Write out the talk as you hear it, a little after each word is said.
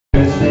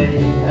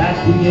Yesterday at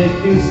the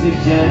acoustic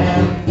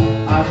jam,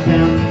 I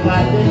found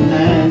clapping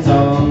hands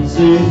on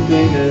 2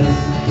 fingers.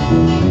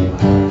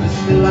 But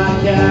still I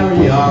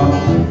carry on.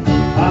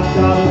 I've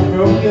got a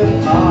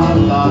broken heart,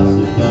 lots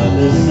of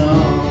other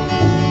songs.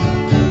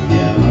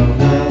 Yeah, I'm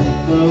the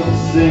folk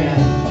singer,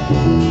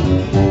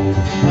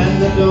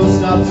 and I don't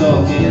stop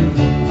talking.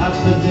 I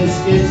put this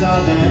guitar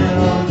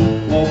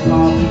down, walk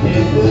off and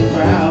hit the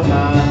crowd,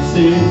 my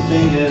 2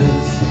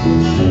 fingers.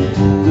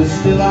 But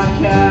still I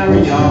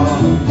carry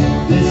on.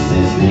 This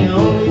is the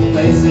only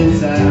place in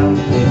town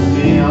that puts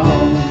me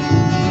on.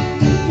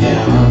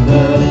 Yeah, I'm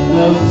the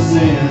folk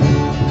singer.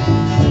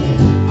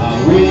 I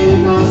really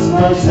must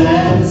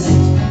protest.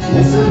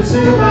 Listen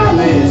to my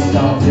list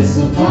of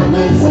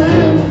disappointments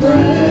and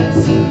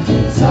regrets.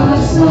 It's our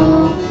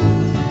song,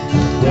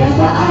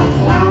 whereby I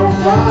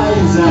clarify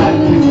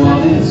exactly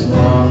what is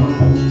wrong,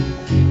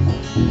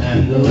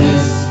 and the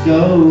list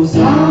goes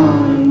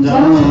on and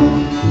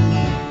on.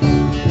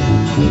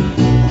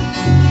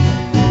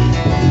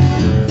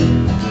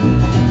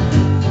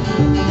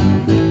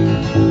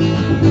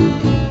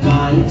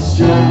 My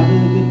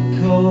extravagant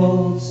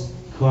chords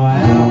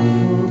cry out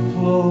for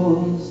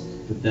applause,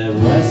 but they're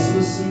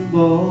restless and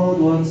bored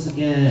once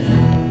again.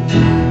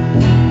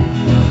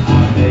 I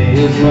may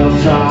as well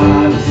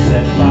try to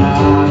set by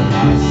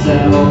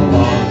myself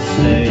on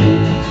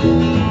stage.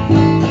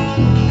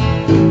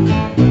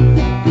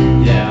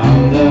 Yeah,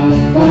 I'm the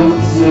folk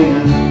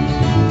singer.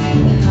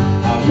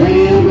 I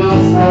really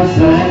must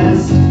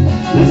protest.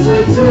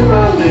 Listen to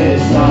my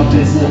list of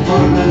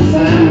disappointments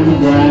and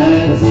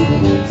regrets.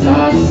 It's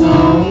our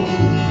song,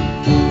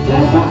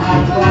 therefore I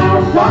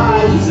clarify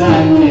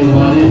exactly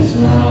what is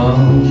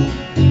wrong,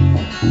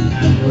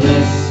 and the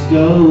list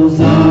goes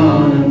on.